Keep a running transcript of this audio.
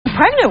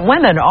Pregnant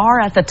women are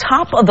at the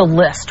top of the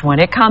list when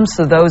it comes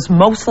to those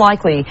most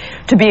likely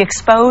to be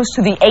exposed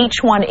to the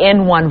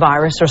H1N1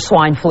 virus or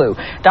swine flu.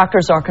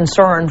 Doctors are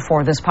concerned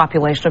for this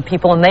population of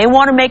people, and they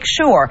want to make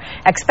sure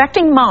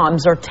expecting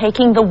moms are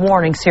taking the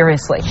warning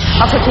seriously.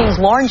 Fox 13's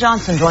Lauren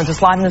Johnson joins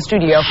us live in the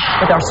studio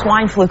with our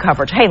swine flu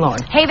coverage. Hey,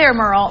 Lauren. Hey there,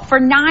 Merle. For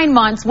 9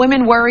 months,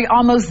 women worry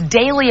almost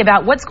daily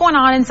about what's going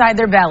on inside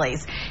their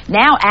bellies.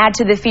 Now add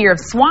to the fear of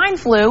swine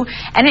flu,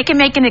 and it can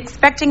make an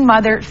expecting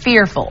mother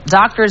fearful.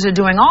 Doctors are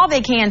doing all they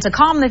can to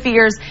calm the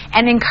fears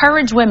and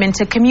encourage women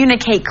to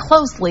communicate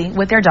closely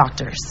with their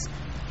doctors.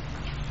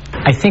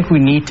 I think we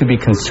need to be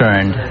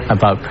concerned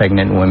about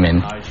pregnant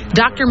women.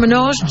 Dr.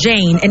 Manoj,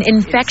 Jain, an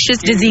infectious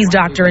disease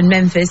doctor in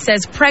Memphis,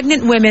 says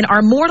pregnant women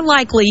are more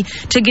likely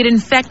to get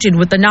infected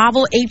with the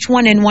novel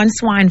H1N1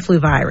 swine flu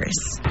virus.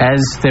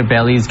 As their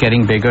belly is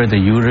getting bigger, the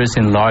uterus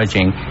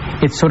enlarging,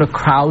 it sort of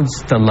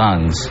crowds the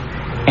lungs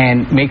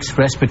and makes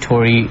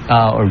respiratory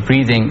or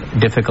breathing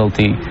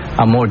difficulty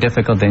more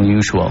difficult than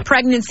usual.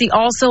 Pregnancy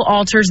also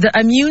alters the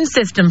immune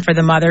system for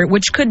the mother,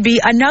 which could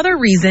be another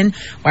reason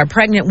why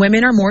pregnant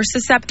women are more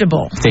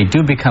susceptible. If they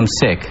do become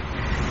sick,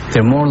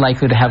 they're more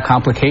likely to have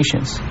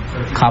complications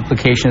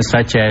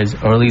such as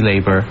early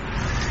labor,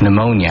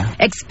 pneumonia.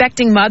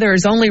 Expecting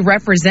mothers only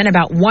represent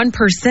about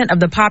 1% of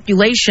the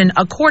population,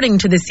 according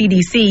to the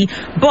CDC,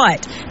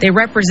 but they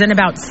represent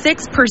about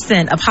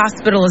 6% of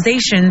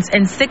hospitalizations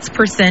and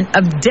 6%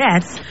 of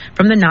deaths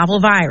from the novel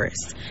virus.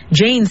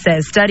 Jain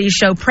says studies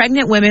show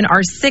pregnant women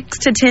are 6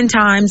 to 10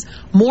 times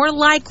more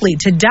likely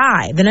to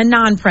die than a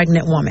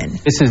non-pregnant woman.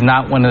 This is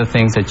not one of the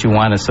things that you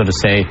want to sort of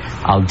say,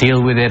 I'll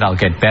deal with it, I'll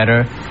get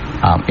better.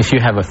 If you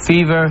have a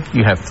fever,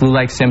 you have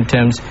flu-like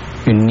symptoms,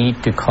 you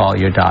need to call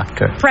your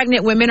doctor.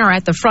 Pregnant women are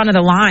at the front of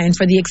the line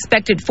for the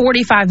expected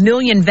 45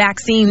 million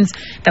vaccines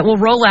that will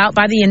roll out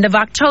by the end of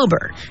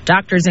October.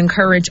 Doctors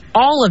encourage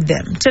all of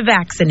them to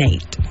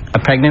vaccinate. A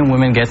pregnant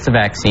woman gets the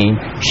vaccine,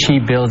 she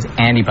builds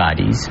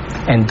antibodies,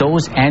 and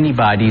those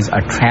antibodies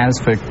are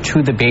transferred to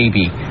the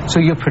baby.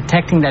 So you're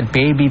protecting that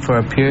baby for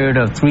a period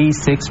of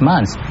 3-6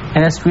 months,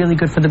 and that's really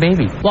good for the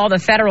baby. While the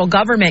federal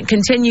government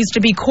continues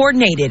to be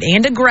coordinated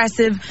and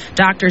aggressive,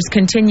 doctors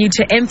continue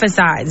to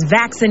emphasize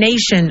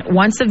vaccination,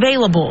 once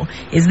available,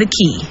 is the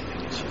key.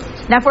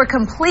 Now, for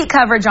complete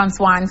coverage on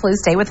swine flu,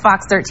 stay with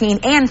Fox 13.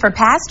 And for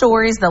past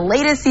stories, the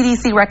latest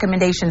CDC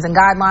recommendations and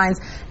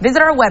guidelines, visit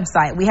our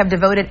website. We have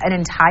devoted an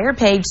entire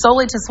page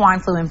solely to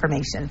swine flu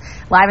information.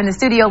 Live in the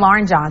studio,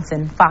 Lauren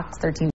Johnson, Fox 13.